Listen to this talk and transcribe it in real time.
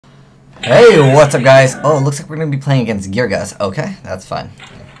Hey, what's up guys? Oh, it looks like we're going to be playing against Girgas. Okay, that's fine.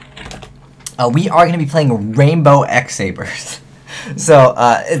 We are going to be playing Rainbow X-Sabers. So,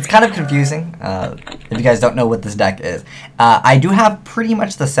 it's kind of confusing, if you guys don't know what this deck is. I do have pretty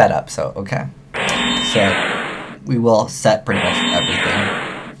much the setup, so, okay. So, we will set pretty much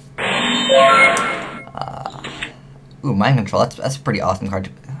everything. Ooh, Mind Control, that's a pretty awesome card.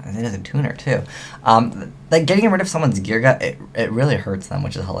 It is a tuner, too. Like, getting rid of someone's Girga, it really hurts them,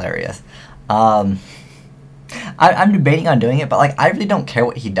 which is hilarious. I'm debating on doing it, but, like, I really don't care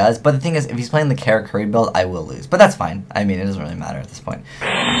what he does. But the thing is, if he's playing the Karakuri build, I will lose. But that's fine. I mean, it doesn't really matter at this point.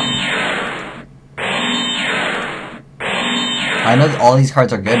 I know that all these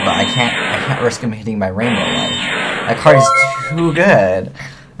cards are good, but I can't risk him hitting my Rainbow Life. That card is too good.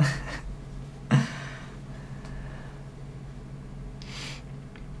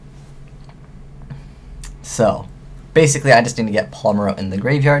 So, basically, I just need to get Palmero in the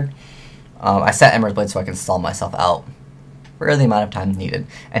graveyard. I set Emerald Blade so I can stall myself out for the amount of time needed.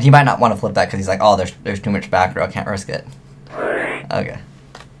 And he might not want to flip that because he's like, oh, there's too much back row, I can't risk it. Okay.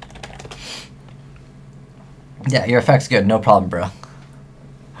 Yeah, your effect's good, no problem, bro.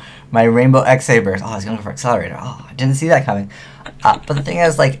 My Rainbow X-Sabers. Oh, I was going to go for Accelerator. Oh, I didn't see that coming. But the thing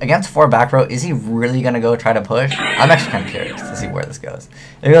is, like, against 4 back row, is he really going to go try to push? I'm actually kind of curious to see where this goes.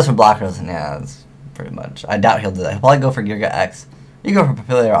 If he goes for block rows, then yeah, that's pretty much. I doubt he'll do that. He'll probably go for Giga X. You go for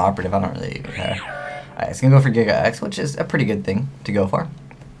Papillary Operative, I don't really care. Alright, he's going to go for Giga X, which is a pretty good thing to go for.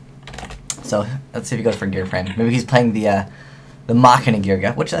 So, let's see if he goes for Gear Frame. Maybe he's playing the Machina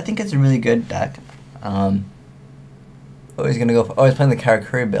Girga, which I think is a really good deck. Oh, he's going to go for... Oh, he's playing the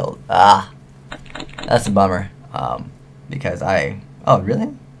Karakuri build. Ah, that's a bummer. Because I... Oh,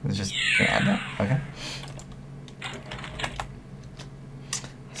 really? It's just going to add that? Okay.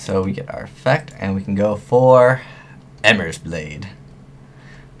 So we get our effect, and we can go for Emerald Blade.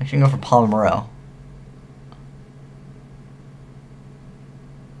 Actually, we can go for Palmero.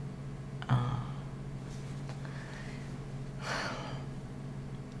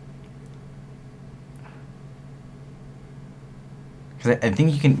 Because I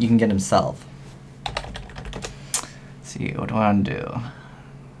think you can get himself. Let's see, what do I want to do?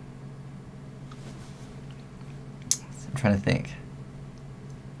 I'm trying to think.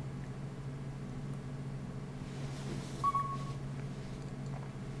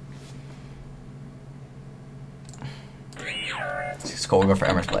 Let's go. We'll go for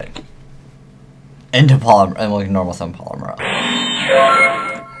Emerald Blade. Into Palmero, and we'll normal summon Palmero.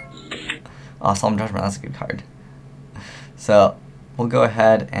 Oh, Solemn Judgment, that's a good card. So, we'll go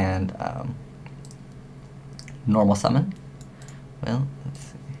ahead and normal summon. Well, let's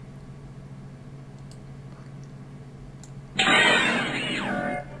see.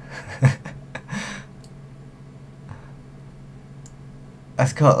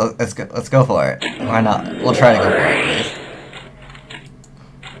 Let's go for it. Why not? We'll try to go for it, at least.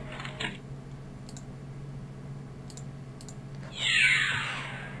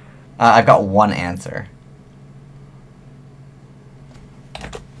 I've got one answer.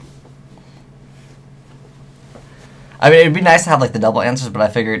 I mean, it'd be nice to have like the double answers, but I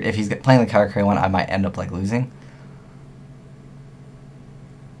figured if he's playing the Karakuri one, I might end up like losing.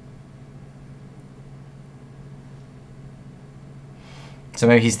 So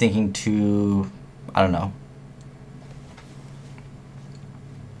maybe he's thinking to, I don't know.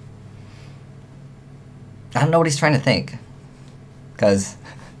 I don't know what he's trying to think. Because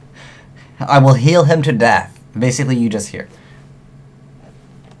I will heal him to death. Basically, you just hear.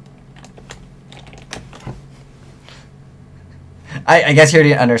 I guess he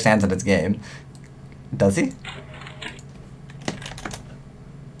already understands that it's game. Does he?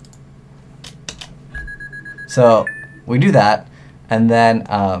 So, we do that, and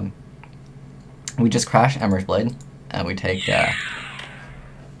then we just crash Emerald Blade, and we take,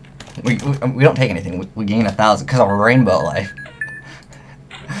 we don't take anything, we gain 1,000 because of Rainbow Life.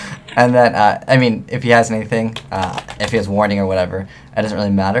 And then, I mean, if he has anything, if he has warning or whatever, it doesn't really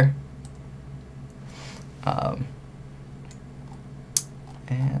matter.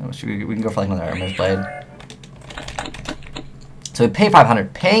 And we can go for like another Emerald Blade. So we pay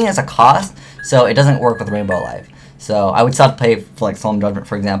 500. Paying is a cost, so it doesn't work with Rainbow Life. So I would still have to pay for like Solemn Judgment,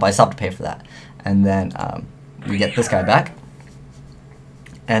 for example. I still have to pay for that. And then we get this guy back.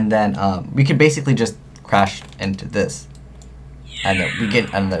 And then we could basically just crash into this. And then we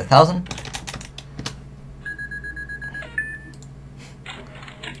get another 1,000.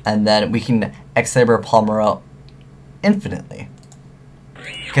 And then we can X-Saber Palmero infinitely.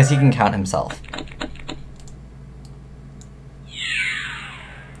 Because he can count himself.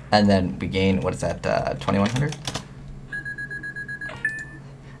 And then we gain, what is that, 2,100?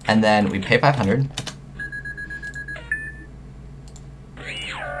 and then we pay 500.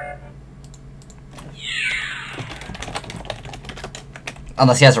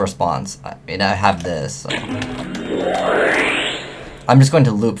 Unless he has a response. I mean, I have this. So. I'm just going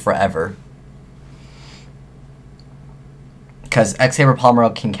to loop forever. Because X-Saber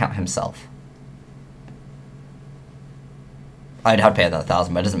Palmero can count himself. I'd have to pay another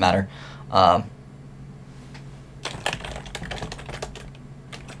 1,000, but it doesn't matter.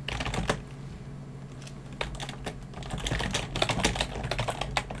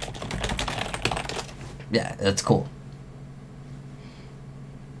 Yeah, that's cool.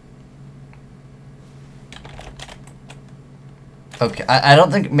 Okay, I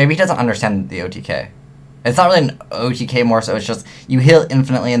don't think, maybe he doesn't understand the OTK. It's not really an OTK more so, it's just you heal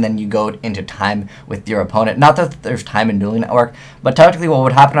infinitely and then you go into time with your opponent. Not that there's time in Dueling Network, but technically what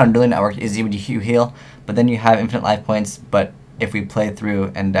would happen on Dueling Network is you heal, but then you have infinite life points, but if we play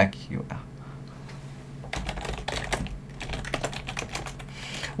through and deck you...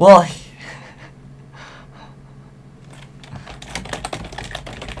 Well...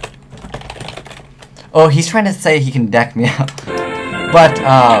 Oh, he's trying to say he can deck me out. But,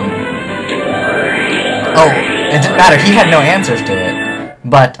 oh, it didn't matter. He had no answers to it.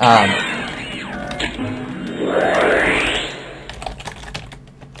 But, I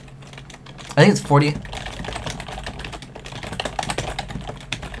think it's 40.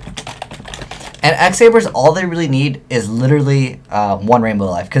 And X-Sabers, all they really need is literally one Rainbow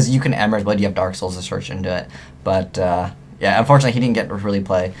Life. Because you can Emerald Blade, you have Dark Souls to search into it. But, yeah, unfortunately, he didn't get to really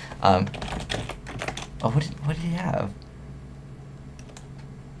play. Oh, what did he have?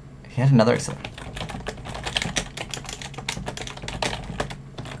 He had another accelerate.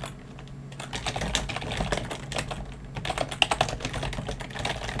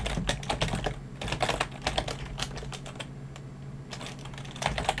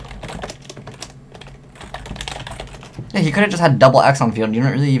 Yeah, he could have just had double X on field. You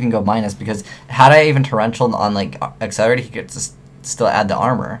don't really even go minus because had I even torrential on like accelerated, he could just still add the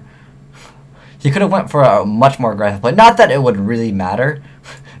armor. He could have went for a much more aggressive play. Not that it would really matter.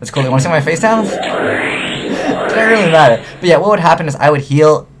 It's cool. You want to see my face down? It didn't really matter. But yeah, what would happen is I would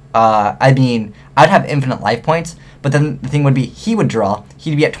heal. I mean, I'd have infinite life points. But then the thing would be, he would draw.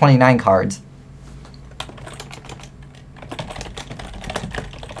 He'd be at 29 cards.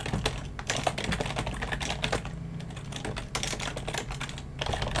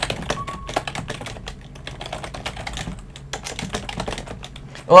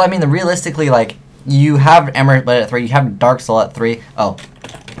 Well, I mean, realistically, like, you have Emerald Blade at 3, you have Dark Soul at 3. Oh.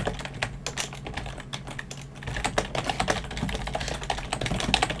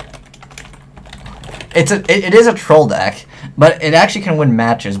 It is a troll deck, but it actually can win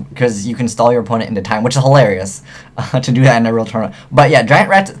matches because you can stall your opponent into time, which is hilarious to do that in a real tournament. But yeah, Giant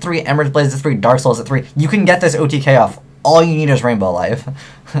Rats at 3, Emerald Blades at 3, Dark Souls at 3. You can get this OTK off. All you need is Rainbow Life.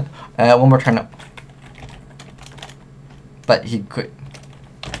 One more turn. But he could...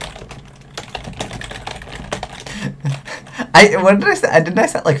 What did I set? Didn't I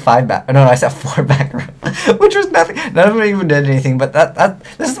set like 5 back? No, I set 4 back row, which was nothing. None of them even did anything. But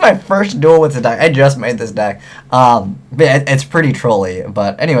this is my first duel with the deck. I just made this deck. But it's pretty trolly.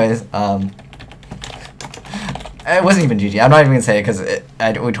 But anyways, it wasn't even GG. I'm not even gonna say it because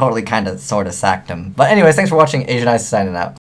we totally kind of sort of sacked him. But anyways, thanks for watching. Asian Ice signing out.